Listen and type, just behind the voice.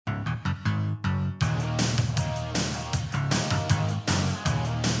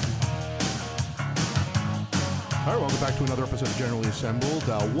All right, welcome back to another episode of Generally Assembled,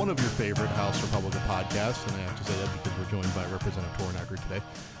 one of your favorite House Republican podcasts, and I have to say that because we're joined by Representative Tornacker today,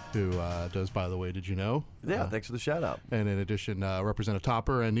 who does, by the way, did you know? Yeah, thanks for the shout-out. And in addition, Representative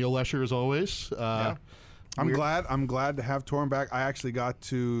Topper and Neil Lesher, as always. I'm glad to have Torn back. I actually got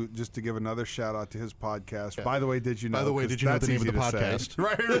to, just to give another shout out to his podcast. Yeah. By the way, did you know? By the way, did you know the name of the podcast?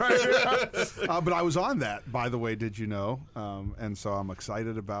 Right. But I was on that. By the way, did you know? And so I'm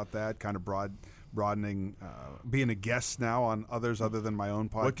excited about that. Kind of broadening, being a guest now on others other than my own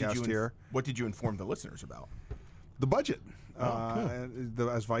podcast here. What did you inform the listeners about? The budget. Cool.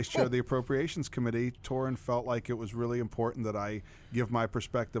 As vice chair of the Appropriations Committee, Torrin felt like it was really important that I give my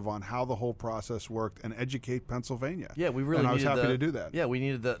perspective on how the whole process worked and educate Pennsylvania. Yeah, we really and I was needed happy to do that. Yeah, we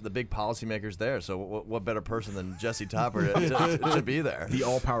needed the big policymakers there. So what better person than Jesse Topper to be there? The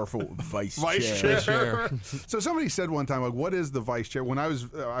all-powerful vice chair. So somebody said one time, like, what is the vice chair? When I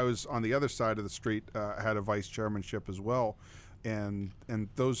was on the other side of the street, I had a vice chairmanship as well. And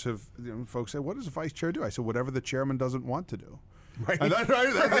those folks say, what does a vice chair do? I said, whatever the chairman doesn't want to do. Right. And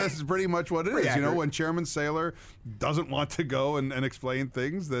that's pretty much what it is. Accurate. You know, when Chairman Saylor doesn't want to go and explain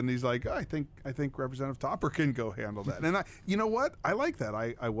things, then he's like, I think Representative Topper can go handle that. And you know what? I like that.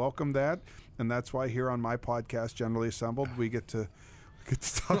 I welcome that, and that's why here on my podcast, Generally Assembled, we get to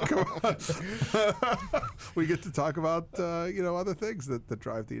talk about other things that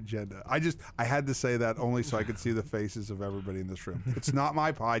drive the agenda. I had to say that only so I could see the faces of everybody in this room. It's not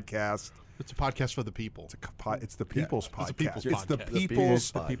my podcast. It's a podcast for the people. It's the people's podcast. It's the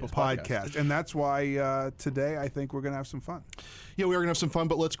people's people's podcast. And that's why today I think we're going to have some fun. Yeah, we are going to have some fun,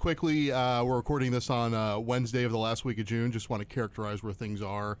 but let's quickly, we're recording this on Wednesday of the last week of June. Just want to characterize where things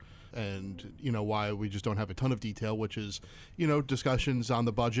are and, why we just don't have a ton of detail, which is, discussions on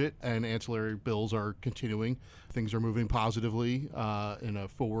the budget and ancillary bills are continuing. Things are moving positively in a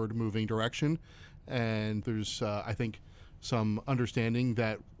forward-moving direction. And there's, I think, some understanding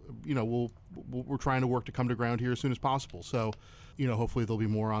that we're trying to work to come to ground here as soon as possible. So, hopefully there'll be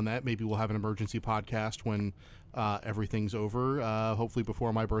more on that. Maybe we'll have an emergency podcast when everything's over, hopefully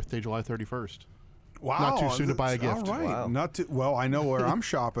before my birthday, July 31st. Wow. Not too soon to buy a gift. All right. Wow. Not too, well, I know where I'm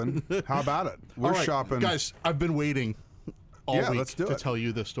shopping. How about it? We're All right, shopping. Guys, I've been waiting all week let's do to it. tell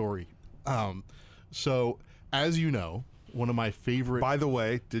you this story. So, as you know, one of my favorite... By the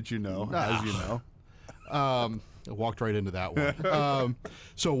way, did you know, as you know? I walked right into that one.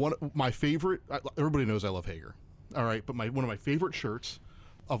 So one of my favorite, everybody knows I love Hager. All right, but one of my favorite shirts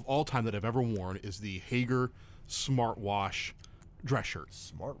of all time that I've ever worn is the Hager Smart Wash dress shirt.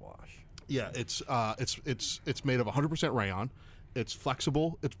 Smart Wash. Yeah, it's made of 100% rayon. It's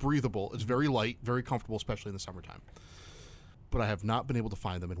flexible, it's breathable, it's very light, very comfortable, especially in the summertime. But I have not been able to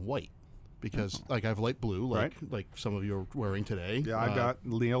find them in white. Because I have light blue, like some of you are wearing today. Yeah, I've got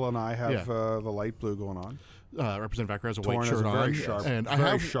Neil and I have the light blue going on. Representative Becker has a Torn white has shirt a very on, sharp, and I very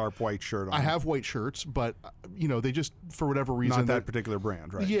have sharp white shirt on. I have white shirts, but they just for whatever reason not that particular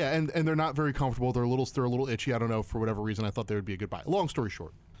brand, right? Yeah, and they're not very comfortable. They're a little itchy. I don't know, for whatever reason. I thought they would be a good buy. Long story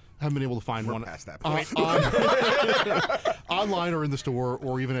short, I haven't been able to find We're one past that point. online or in the store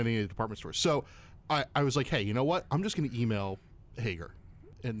or even any department stores. So I was like, hey, you know what? I'm just going to email Hager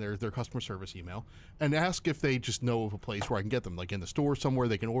in their customer service email and ask if they just know of a place where I can get them, like in the store somewhere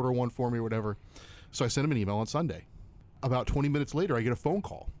they can order one for me or whatever. So I sent them an email on Sunday. About 20 minutes later, I get a phone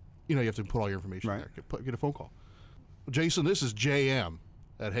call. You have to put all your information there. Get a phone call. Jason, this is JM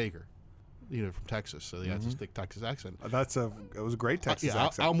at Hager, from Texas. So he has this thick Texas accent. It was a great Texas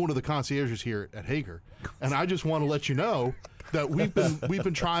accent. I'm one of the concierges here at Hager, and I just want to let you know that we've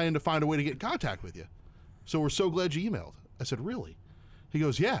been trying to find a way to get in contact with you. So we're so glad you emailed. I said, really? He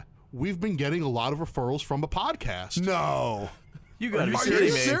goes, yeah, we've been getting a lot of referrals from a podcast. No. You got to be Are you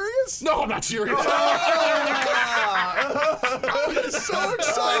serious. serious? No, I'm not serious. I was so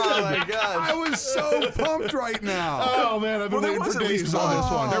excited. Oh my gosh. I was so pumped right now. Oh, man, I've been waiting for days on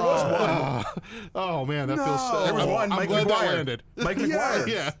this one. There was one. Oh, man, that feels so... There was one. I'm Mike glad that McGuire. landed. Mike McGuire.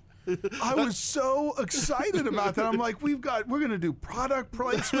 Yeah. I was so excited about that. I'm like, we're going to do product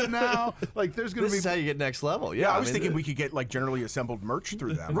placement now. Like, there's going This to is be... how you get next level. Yeah, I was thinking we could get generally assembled merch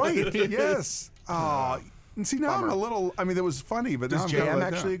through them. Right, yes. And see, now I'm a little... I mean, it was funny, but now Does I'm kinda JM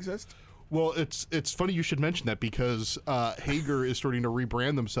let actually down. exist? Well, it's funny you should mention that because Hager is starting to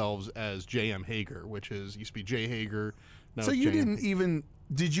rebrand themselves as JM Hager, which used to be J Hager. Now So it's you JM. didn't even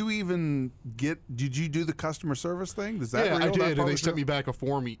Did you even did you do the customer service thing? Is that Yeah, real? I That did, part and they was sent real? me back a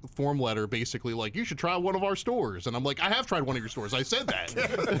form letter, basically like, you should try one of our stores. And I'm like, I have tried one of your stores. I said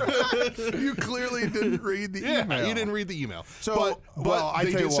that. You clearly didn't read the Yeah, email. you didn't read the email. So, but well, I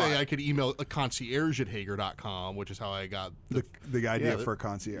they tell you did say what. I could email a concierge at Hager.com, which is how I got The idea Yeah, for a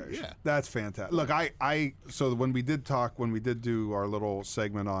concierge. yeah. That's fantastic. Look, so when we did do our little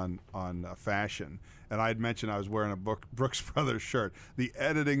segment on fashion, and I had mentioned I was wearing a Brooks Brothers shirt. The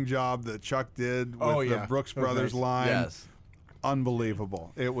editing job that Chuck did with Oh, the yeah. Brooks That was Brothers nice. line, Yes.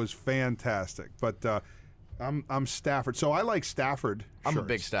 unbelievable. It was fantastic. But I'm Stafford, so I like Stafford. I'm a shirts.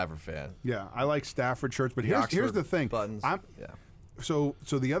 big Stafford fan. Yeah, I like Stafford shirts. But The here's Oxford the thing. buttons. I'm, Yeah. So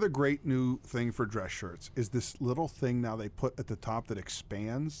the other great new thing for dress shirts is this little thing now they put at the top that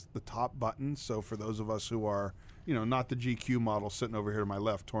expands the top button. So for those of us who are, not the GQ model sitting over here to my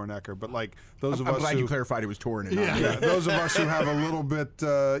left, Tornecker, but like those of I'm us glad who, you clarified it was torn and not. yeah, those of us who have a little bit,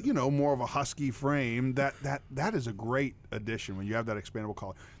 more of a husky frame, that is a great addition when you have that expandable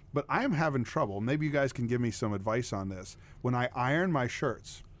collar. But I am having trouble. Maybe you guys can give me some advice on this. When I iron my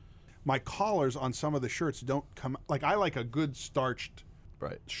shirts, my collars on some of the shirts don't come like I like a good starched,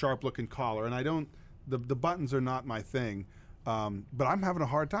 Right. sharp-looking collar, and I don't. The buttons are not my thing, but I'm having a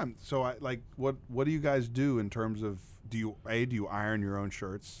hard time. So I like what do you guys do in terms of do you iron your own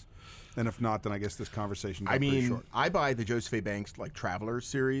shirts? And if not, then I guess this conversation got I pretty mean, short. I buy the Joseph A. Banks like Travelers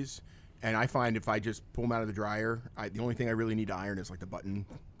series, and I find if I just pull them out of the dryer, the only thing I really need to iron is like the button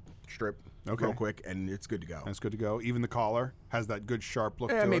strip, Okay. real quick, and it's good to go. And it's good to go. Even the collar has that good sharp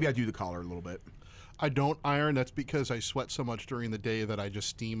look. And to maybe it. I do the collar a little bit. I don't iron. That's because I sweat so much during the day that I just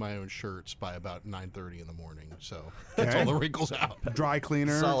steam my own shirts by about 9:30 in the morning. So that's all the wrinkles out. Dry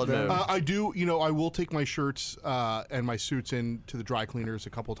cleaner. Solid then? move. I do. I will take my shirts and my suits in to the dry cleaners a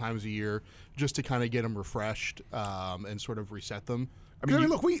couple times a year just to kind of get them refreshed and sort of reset them. I mean,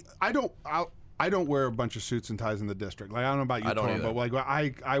 look, I don't wear a bunch of suits and ties in the district. Like I don't know about you, I don't Tom, either. but like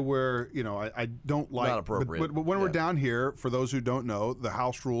I wear, I don't like. Not appropriate. But when we're Yeah. down here, for those who don't know, the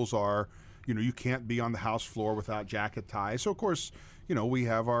house rules are, you can't be on the house floor without jacket ties. So of course, we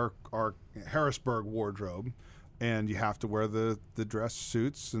have our Harrisburg wardrobe, and you have to wear the dress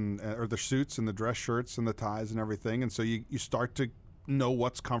suits or the suits and the dress shirts and the ties and everything. And so you start to know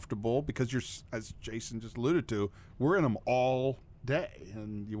what's comfortable because you're, as Jason just alluded to, we're in them all day,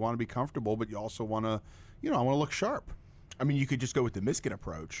 and you want to be comfortable, but you also want to, I want to look sharp. I mean, you could just go with the Miskin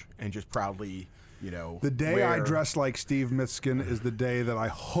approach and just proudly, The day I wear- dress like Steve Miskin is the day that I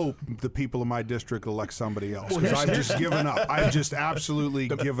hope the people in my district elect somebody else. Because I've just given up. I've just absolutely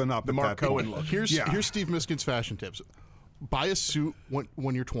given up. the at Mark that point. Cohen look. Here's Yeah. here's Steve Miskin's fashion tips: buy a suit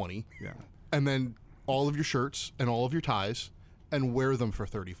when you're 20, Yeah. and then all of your shirts and all of your ties, and wear them for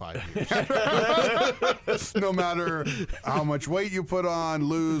 35 years. No matter how much weight you put on,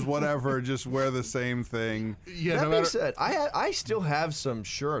 lose, whatever, just wear the same thing. Yeah, That no being matter. said, I still have some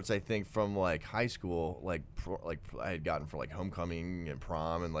shirts I think from like high school, like I had gotten for like homecoming and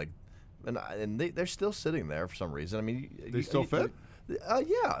prom and they're still sitting there for some reason. I mean, They still fit?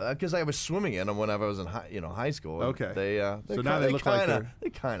 Yeah, because I was swimming in them whenever I was in high school. and Okay. They So now they look like they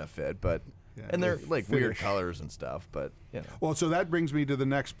kind of fit, but Yeah, and they're they like weird finish. colors and stuff. But Well, so that brings me to the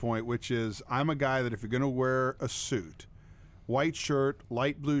next point, which is I'm a guy that if you're going to wear a suit, white shirt,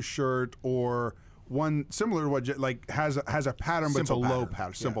 light blue shirt, or one similar to what has a pattern, but it's a Simple low pattern.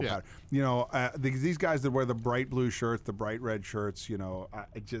 pattern, simple Yeah. pattern. These guys that wear the bright blue shirts, the bright red shirts,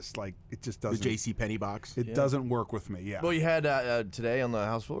 it just the doesn't. J.C. Penney box. It doesn't work with me. Yeah. well, you had today on the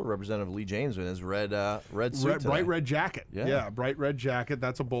House floor Representative Lee James in his red suit, Bright today. red jacket. Yeah. Bright red jacket.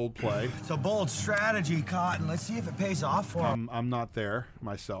 That's a bold play. It's a bold strategy, Cotton. Let's see if it pays off for him. I'm not there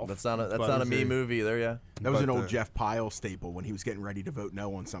myself. That's not but a it's me move either. Yeah. That was but an old the- Jeff Pyle staple when he was getting ready to vote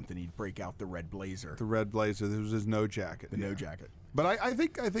no on something. He'd break out the red blazer, The red blazer. This was his no jacket. the no jacket. But I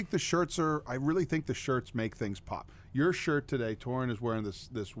think the shirts are. I really think the shirts make things pop. Your shirt today, Torrin is wearing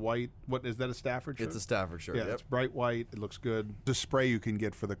this white. What is that? A Stafford shirt? It's a Stafford shirt. Yeah, Yep. it's bright white. It looks good. The spray you can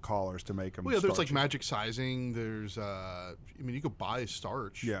get for the collars to make them. Well, yeah, there's like magic sizing. There's, you could buy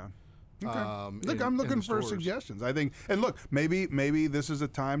starch. Yeah. Okay. in- I'm in looking the for stores. suggestions. I think, and look, maybe this is a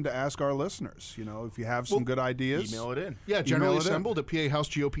time to ask our listeners. If you have some good ideas, Email it in. Yeah, Email generally it in. assembled at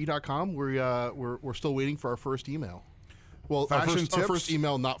PAHouseGOP.com. We're still waiting for our first email. Well, our Fashion first tips?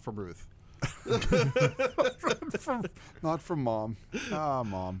 email, not from Ruth. not from mom.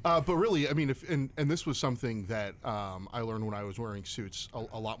 Mom. But really, I mean, and this was something that I learned when I was wearing suits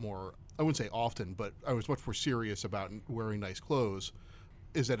a lot more. I wouldn't say often, but I was much more serious about wearing nice clothes.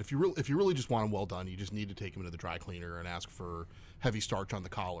 is that if you really just want them well done, you just need to take them into the dry cleaner and ask for heavy starch on the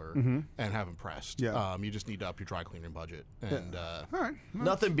collar and have them pressed. Yeah. You just need to up your dry cleaning budget. And All right.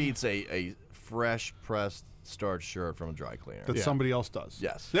 Nothing beats a fresh pressed starch shirt from a dry cleaner. That somebody else does.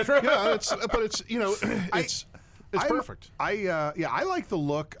 Yes. That's right. yeah, but it's it's perfect. I like the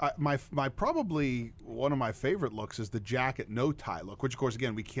look. My probably one of my favorite looks is the jacket no tie look, which of course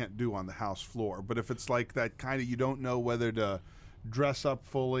again we can't do on the house floor. But if it's like that kind of, you don't know whether to dress up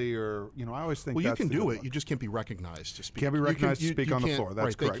fully or I always think. Well, you that's can the do good it. look. You just can't be recognized to speak. Can't be recognized to speak you on the can't- floor. That's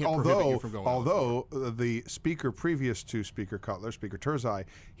right, they correct. can't prohibit you from going on the floor. Although the speaker previous to Speaker Cutler, Speaker Turzai,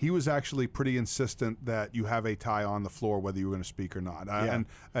 he was actually pretty insistent that you have a tie on the floor whether you were going to speak or not. Yeah.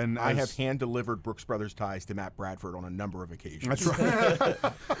 And I as- have hand delivered Brooks Brothers ties to Matt Bradford on a number of occasions. That's right.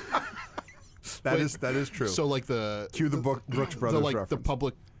 that is true. So like the Cue the Brooks Brothers reference.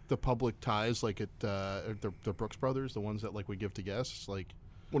 the public ties like the Brooks Brothers, the ones that like we give to guests, like.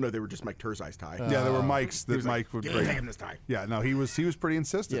 Well, no, they were just Mike Turzai's tie. Yeah, there were mics He that was like, Mike would "Yeah, bring. take him this tie." Yeah, no, he was pretty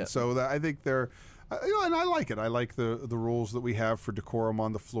insistent. Yeah. So I think they're, and I like it. I like the rules that we have for decorum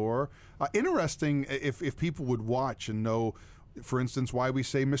on the floor. Interesting if people would watch and know, for instance, why we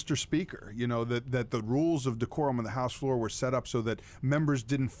say Mr. Speaker. That the rules of decorum on the House floor were set up so that members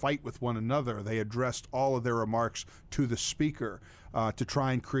didn't fight with one another. They addressed all of their remarks to the Speaker. To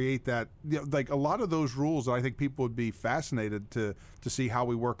try and create that, like a lot of those rules, I think people would be fascinated to see how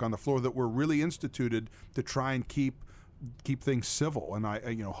we work on the floor, that were really instituted to try and keep things civil.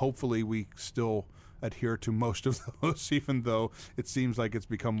 And hopefully we still adhere to most of those, even though it seems like it's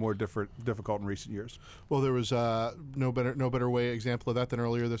become more difficult in recent years. Well, there was no better example of that than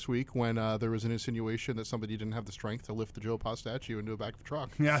earlier this week when there was an insinuation that somebody didn't have the strength to lift the Joe Pa statue into the back of a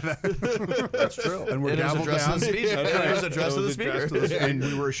truck. Yeah, That's true. And we're it was gavelled addressed to down. the speaker. It was addressed to the speaker. And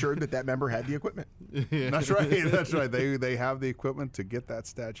we were assured that member had the equipment. That's right. That's right. They have the equipment to get that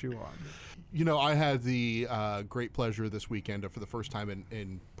statue on. I had the great pleasure this weekend of, for the first time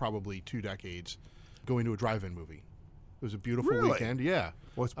in probably 2 decades, going to a drive-in movie. It was a beautiful Really? weekend. Yeah.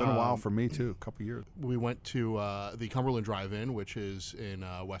 Well, it's been a while for me too, a couple years. We went to the Cumberland Drive-In, which is in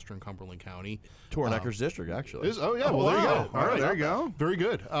western Cumberland County. Tornackers District, actually. Oh, yeah. Well, there you wow. go. All right, there you go. Very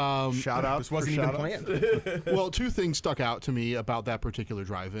good. Shout out. This wasn't for even shout-outs. planned. Well, 2 things stuck out to me about that particular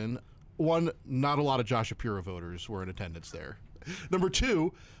drive-in. One, not a lot of Josh Shapiro voters were in attendance there. Number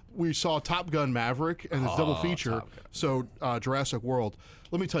 2, we saw Top Gun Maverick and this double feature. So Jurassic World.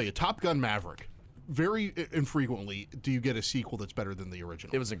 Let me tell you, Top Gun Maverick, very infrequently do you get a sequel that's better than the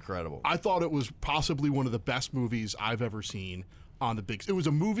original. It was incredible. I thought it was possibly one of the best movies I've ever seen on the big. It was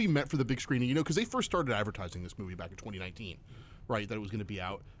a movie meant for the big screen, because they first started advertising this movie back in 2019, right? That it was going to be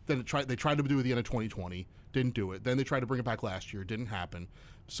out. Then they tried to do it at the end of 2020, didn't do it. Then they tried to bring it back last year, didn't happen.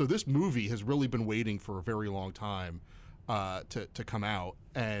 So this movie has really been waiting for a very long time to come out,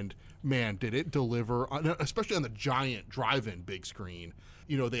 and man, did it deliver! Especially on the giant drive-in big screen.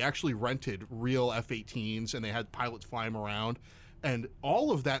 They actually rented real F-18s and they had pilots fly them around, and all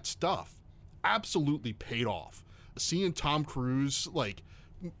of that stuff absolutely paid off. Seeing Tom Cruise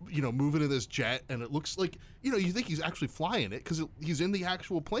moving in this jet, and it looks like you think he's actually flying it because he's in the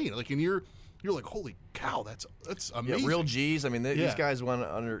actual plane. And you're like, holy cow, that's amazing. Yeah, real G's. I mean, Yeah. these guys went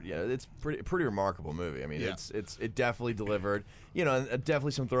under. Yeah, it's pretty remarkable movie. I mean, Yeah. it definitely delivered. And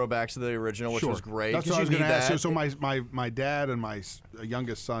definitely some throwbacks to the original, which Sure. was great. That's 'cause what I was you going to need ask. that. So my dad and my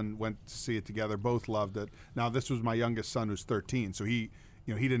youngest son went to see it together. Both loved it. Now this was my youngest son, who's 13, so he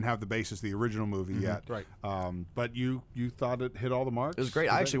didn't have the basis of the original movie yet. Right. But you thought it hit all the marks. It was great.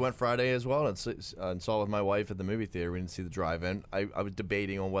 I actually went Friday as well and saw it with my wife at the movie theater. We didn't see the drive-in. I was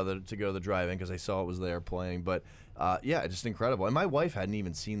debating on whether to go to the drive-in because I saw it was there playing. But yeah, just incredible. And my wife hadn't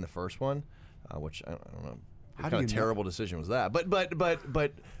even seen the first one, which I don't know. What kind of terrible decision was that?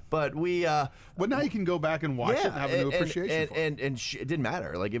 But we. Well, now you can go back and watch it and have a new appreciation for it. And it didn't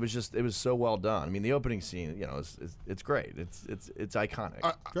matter. Like it was so well done. I mean, the opening scene, it's great. It's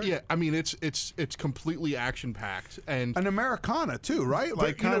iconic. Yeah, I mean it's completely action packed and An Americana too, right?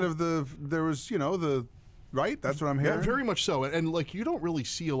 Like there was the right. That's what I'm yeah, hearing. very much so. And you don't really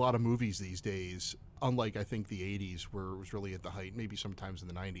see a lot of movies these days, unlike I think the 80s where it was really at the height, maybe sometimes in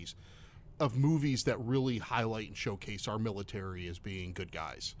the 90s, of movies that really highlight and showcase our military as being good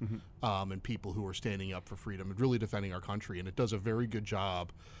guys, and people who are standing up for freedom and really defending our country. And it does a very good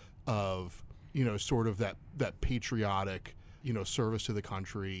job of, sort of that patriotic, service to the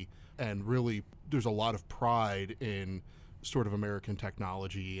country. And really, there's a lot of pride in sort of American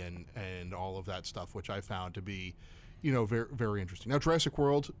technology and all of that stuff, which I found to be, very, very interesting. Now, Jurassic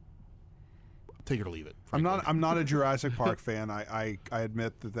World, take it or leave it. I'm frankly. not a Jurassic Park fan. I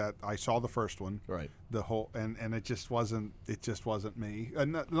admit that I saw the first one. Right. The whole and it just wasn't me.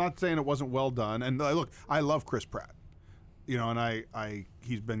 And not saying it wasn't well done. And look, I love Chris Pratt. You know, and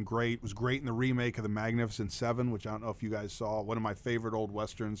he's been great. Was great in the remake of The Magnificent Seven, which I don't know if you guys saw. One of my favorite old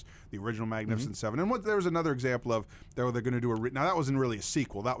westerns, the original Magnificent Seven. And there was another example of they're going to do now that wasn't really a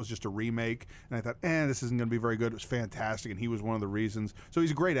sequel. That was just a remake. And I thought, this isn't going to be very good. It was fantastic, and he was one of the reasons. So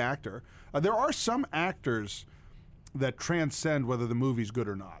he's a great actor. There are some actors that transcend whether the movie's good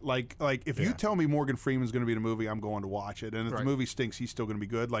or not. Like if you tell me Morgan Freeman's going to be in a movie, I'm going to watch it. And if the movie stinks, he's still going to be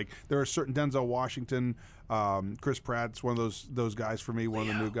good. Like there are certain Denzel Washington, Chris Pratt's one of those guys for me. One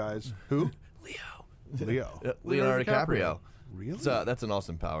of the new guys. Who? Leo. Leonardo DiCaprio. Really? That's an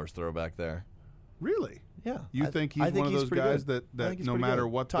Austin Powers throwback there. Really? Yeah. You think he's one of those pretty guys good. I think that he's no pretty matter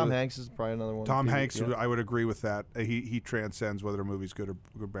good. what Tom Hanks is probably another one. Tom too. Hanks, Yeah. I would agree with that. He transcends whether a movie's good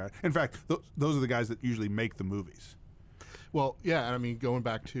or bad. In fact, those are the guys that usually make the movies. Well, yeah, and I mean, going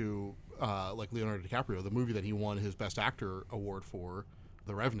back to like Leonardo DiCaprio, the movie that he won his Best Actor award for,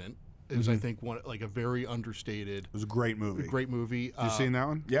 The Revenant, is I think a very understated. It was a great movie. Great movie. You seen that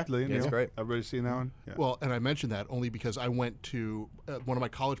one? Yeah. Lee and it's Neil? great. Everybody seen that one? Yeah. Well, and I mentioned that only because I went to one of my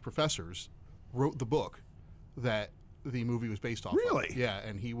college professors wrote the book that the movie was based off. Really? Of. Yeah,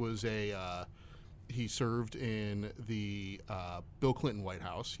 and he was he served in the Bill Clinton White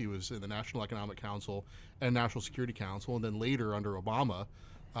House. He was in the National Economic Council and National Security Council, and then later under Obama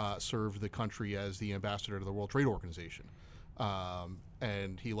served the country as the ambassador to the World Trade Organization.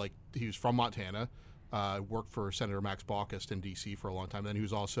 And he was from Montana, worked for Senator Max Baucus in D.C. for a long time. Then he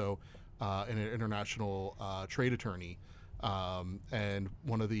was also an international trade attorney. And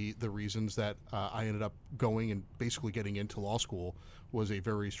one of the reasons that I ended up going and basically getting into law school was a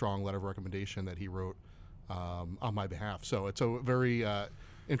very strong letter of recommendation that he wrote on my behalf. So it's a very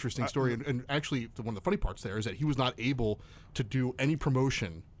interesting story. And actually, one of the funny parts there is that he was not able to do any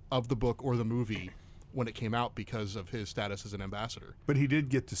promotion of the book or the movie when it came out because of his status as an ambassador. But he did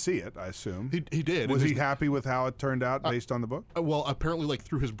get to see it, I assume. He did. Was he happy with how it turned out based on the book? Well, apparently, like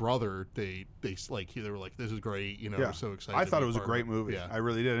through his brother, they were like, "This is great," we're so excited. I to thought be it was a part great of it. movie. Yeah. I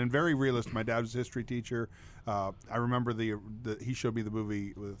really did, and very realistic. My dad was a history teacher. I remember he showed me the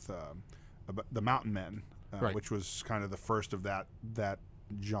movie with about the Mountain Men, Right. which was kind of the first of that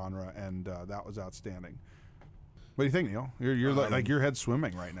genre, and that was outstanding. What do you think, Neil? You're like your head's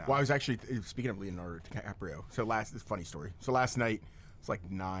swimming right now. Well, I was actually speaking of Leonardo DiCaprio. So this is a funny story. So last night it's like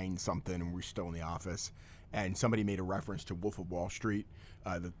 9 something, and we're still in the office, and somebody made a reference to Wolf of Wall Street,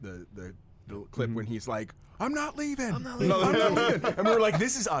 the clip when he's like, "I'm not leaving. I'm not leaving." And we were like,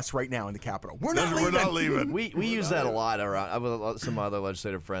 "This is us right now in the Capitol. We're not leaving. We're not leaving. We use that a lot around. I with some other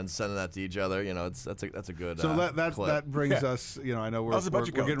legislative friends sending that to each other. That's a good. So clip. that brings us. I know we're How's the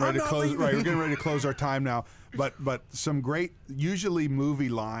budget going? getting ready to I'm not close. leaving. Right, we're getting ready to close our time now. But some great, usually movie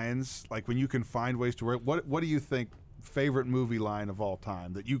lines, like when you can find ways to work. What do you think favorite movie line of all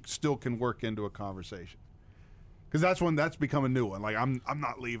time that you still can work into a conversation? Because that's become a new one. Like I'm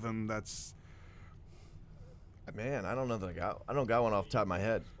not leaving. That's. Man, I don't know that I don't got one off the top of my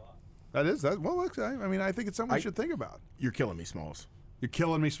head. That is that. Well, look, I mean, I think it's something we should think about. You're killing me, Smalls." You're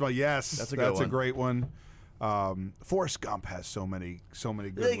killing me, Smell. Yes, That's a good one. great one. Forrest Gump has so many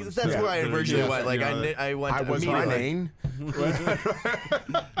good ones. That's where I originally went. Like Yeah. I went. I was my immediately. name.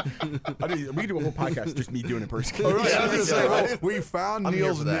 We do a whole podcast just me doing impersonation. All right, I was gonna say, Yeah. well, we found I'm here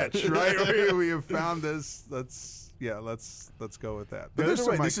Neil's for that. niche, right? we have found this. Let's go with that. But By there's the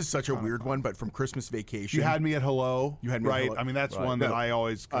some, way, like, this is such a weird one, but from Christmas Vacation. You had me at hello. You had me at right. hello. I mean, that's Right. one that No. I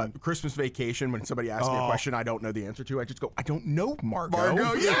always. Christmas Vacation, when somebody asks me a question I don't know the answer to, I just go, "I don't know, Margot."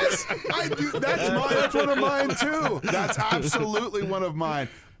 Margot, yes, I do. That's one of mine too. That's absolutely one of mine.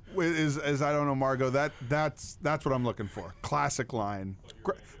 Is I don't know, Margot. That's what I'm looking for. Classic line.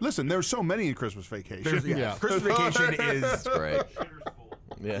 Listen, there's so many in Christmas Vacation. Yeah. Christmas Vacation is Great.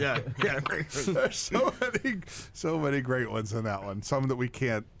 Yeah. There's so many great ones in that one. Some that we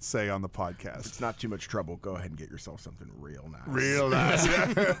can't say on the podcast. It's not too much trouble. Go ahead and get yourself something real nice. Real nice.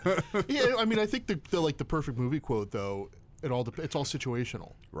 Yeah, I mean, I think the perfect movie quote though, it's all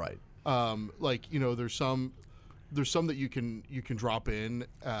situational. Right. There's some that you can drop in.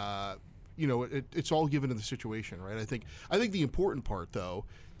 It's all given to the situation, right? I think the important part though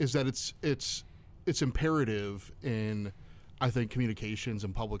is that it's imperative in, I think, communications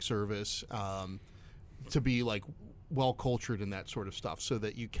and public service to be like well cultured in that sort of stuff, so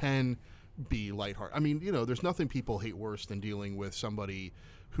that you can be lighthearted. I mean, there's nothing people hate worse than dealing with somebody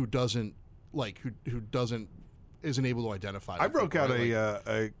who isn't able to identify. I with broke people, out right?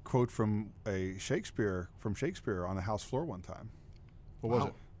 a quote from Shakespeare on the house floor one time. What was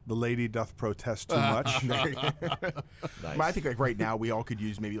it? The lady doth protest too much. Nice. I think like right now we all could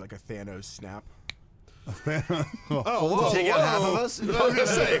use maybe like a Thanos snap. Take out half of us? I was gonna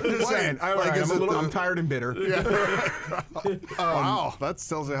say, I'm just saying. I'm tired and bitter. Wow, that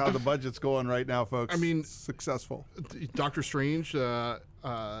tells you how the budget's going right now, folks. I mean, successful. Doctor Strange, the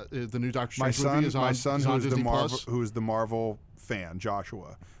new Doctor My Strange movie is on, my son, is on who's the Disney Marvel, Plus. who is the Marvel fan,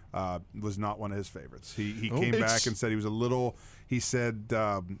 Joshua, was not one of his favorites. He came It's- back and said he was a little. He said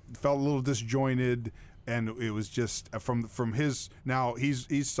felt a little disjointed, and it was just from his. Now he's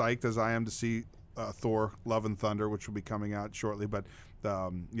psyched as I am to see Thor: Love and Thunder, which will be coming out shortly. But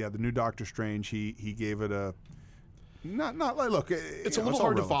the new Doctor Strange, he gave it a. Not like look. It's a all little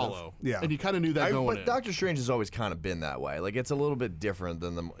hard to relative. follow. Yeah, and you kind of knew that going But in. Doctor Strange has always kind of been that way. Like it's a little bit different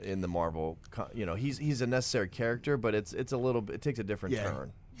than in the Marvel. He's a necessary character, but it takes a different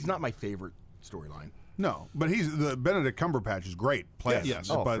turn. He's not my favorite storyline. No, but the Benedict Cumberbatch is great playing. Yes.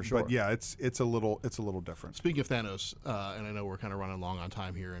 him, Oh, but for sure. but yeah, it's a little different. Speaking of Thanos, and I know we're kind of running long on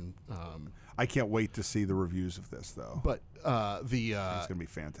time here, and I can't wait to see the reviews of this though. but It's gonna be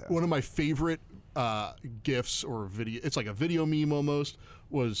fantastic. one of my favorite gifs or video, it's like a video meme almost,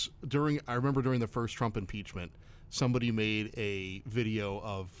 was I remember during the first Trump impeachment, somebody made a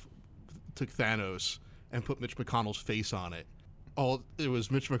video took Thanos and put Mitch McConnell's face on it. It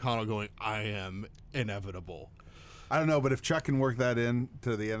was Mitch McConnell going, "I am inevitable." I don't know, but if Chuck can work that in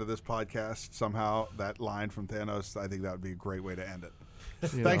to the end of this podcast somehow, that line from Thanos, I think that would be a great way to end it.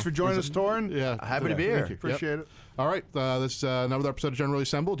 Thanks for joining us, Torin. Yeah, Happy to be here. Thank you. Appreciate it. All right, this is another episode of Generally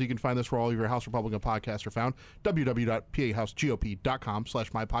Assembled. You can find this where all of your House Republican podcasts are found,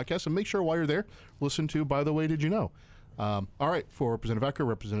 www.pahousegop.com/mypodcast. And make sure while you're there, listen to By the Way, Did You Know? All right, for Representative Ecker,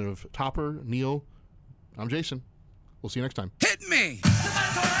 Representative Topper, Neil, I'm Jason. We'll see you next time. Hit me! There's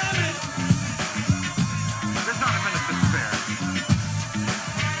not a minute to spare.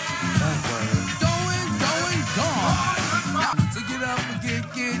 Going, gone. So get up and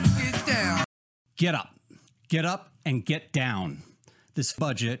get down. Get up. Get up and get down. This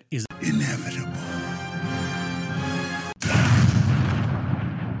budget is